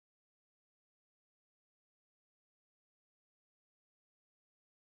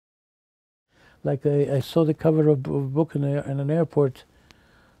like I saw the cover of a book in an airport,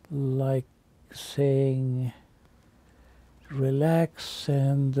 like saying, relax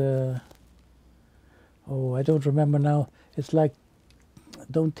and, oh, I don't remember now. It's like,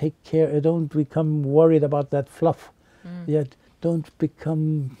 don't take care, don't become worried about that fluff. Yet, don't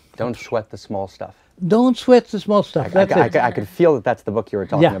become... Don't sweat the small stuff. Don't sweat the small stuff. I could feel that that's the book you were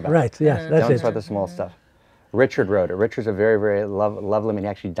talking about. Yeah, right, yeah, that's Don't it. sweat the small stuff. Richard wrote it. Richard's a very, very lovely man. He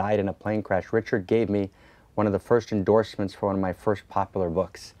actually died in a plane crash. Richard gave me one of the first endorsements for one of my first popular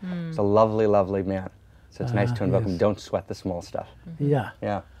books. He's a lovely, lovely man. So it's nice to invoke him. Don't sweat the small stuff. Yeah.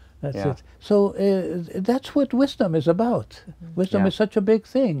 Yeah. That's it. So that's what wisdom is about. Wisdom is such a big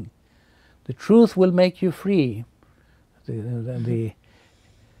thing. The truth will make you free.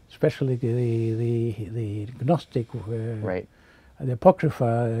 Especially the Gnostic, right. The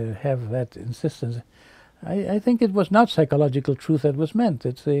Apocrypha have that insistence. I think it was not psychological truth that was meant.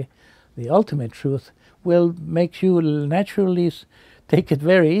 It's the ultimate truth will make you naturally take it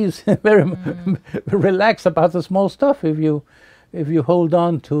very easy, very relax about the small stuff if you hold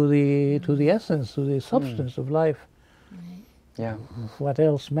on to the essence, to the substance of life. Yeah. What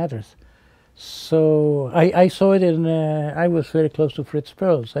else matters? So I saw it in. I was very close to Fritz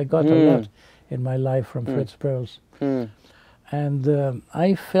Perls. I got a lot in my life from Fritz Perls, and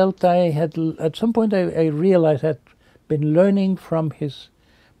I felt I had at some point I realized I'd been learning from his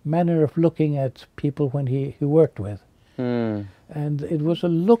manner of looking at people when he worked with. And it was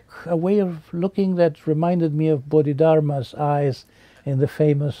a way of looking that reminded me of Bodhidharma's eyes in the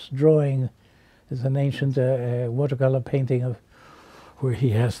famous drawing. It's an ancient watercolor painting of where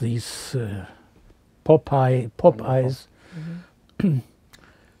he has these pop eyes. And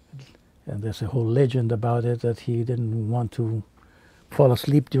there's a whole legend about it that he didn't want to fall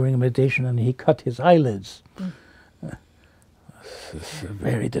asleep during meditation and he cut his eyelids.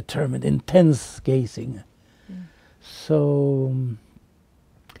 Very determined, intense gazing. So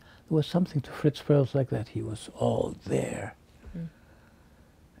there was something to Fritz Perls like that. He was all there.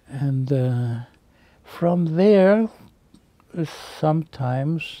 And from there,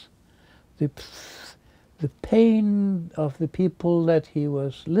 sometimes the pain of the people that he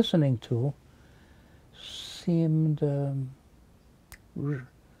was listening to seemed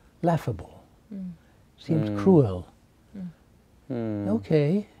laughable, seemed cruel.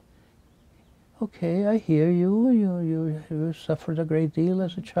 Okay, I hear you. You suffered a great deal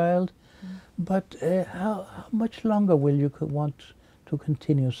as a child, but how much longer will you want to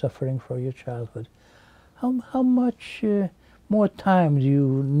continue suffering for your childhood? How much more time do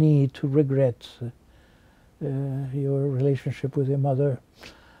you need to regret your relationship with your mother?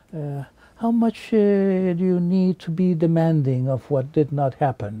 How much do you need to be demanding of what did not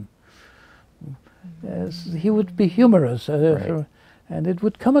happen? He would be humorous, and it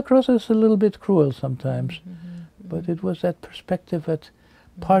would come across as a little bit cruel sometimes. But it was that perspective that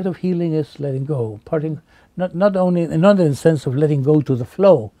part of healing is letting go. Parting, not in the sense of letting go to the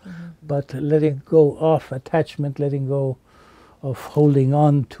flow, but letting go of attachment, letting go of holding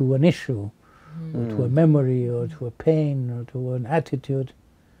on to an issue, or to a memory, or to a pain, or to an attitude.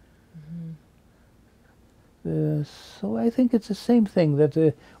 So I think it's the same thing,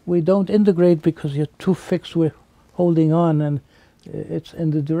 that we don't integrate because you're too fixed with holding on, and it's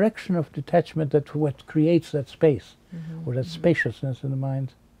in the direction of detachment that what creates that space, or that spaciousness in the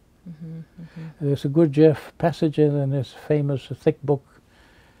mind. There's a Gurdjieff passage in this famous thick book,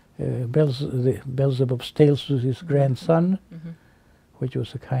 Beelzebub's Tales to His Grandson, which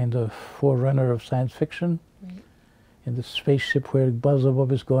was a kind of forerunner of science fiction. In the spaceship where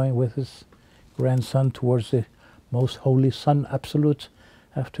Beelzebub is going with his grandson towards the most holy sun absolute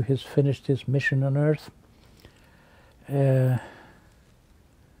after he's finished his mission on Earth.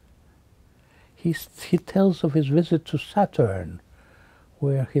 He tells of his visit to Saturn,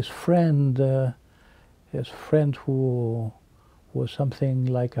 where his friend who was something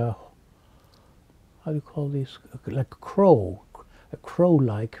like a, how do you call this, like a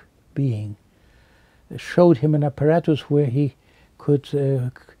crow-like being, showed him an apparatus where he could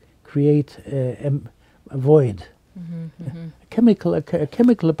create a void, a chemical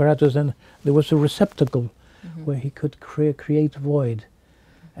apparatus, and there was a receptacle where he could create void,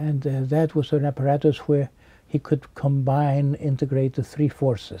 and that was an apparatus where he could integrate the three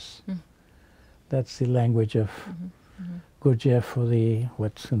forces. That's the language of Gurdjieff for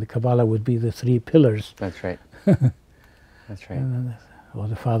what in the Kabbalah would be the three pillars. That's right. That's right. Or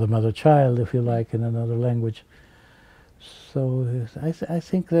the father, mother, child, if you like, in another language. So I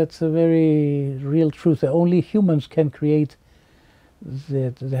think that's a very real truth. Only humans can create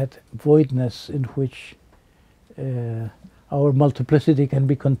that voidness in which our multiplicity can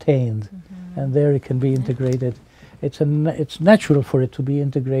be contained. and there it can be integrated. It's natural for it to be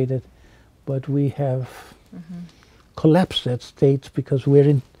integrated, but we have collapsed that state because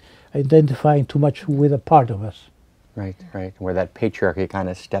we're identifying too much with a part of us. Right, right, where that patriarchy kind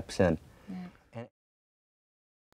of steps in.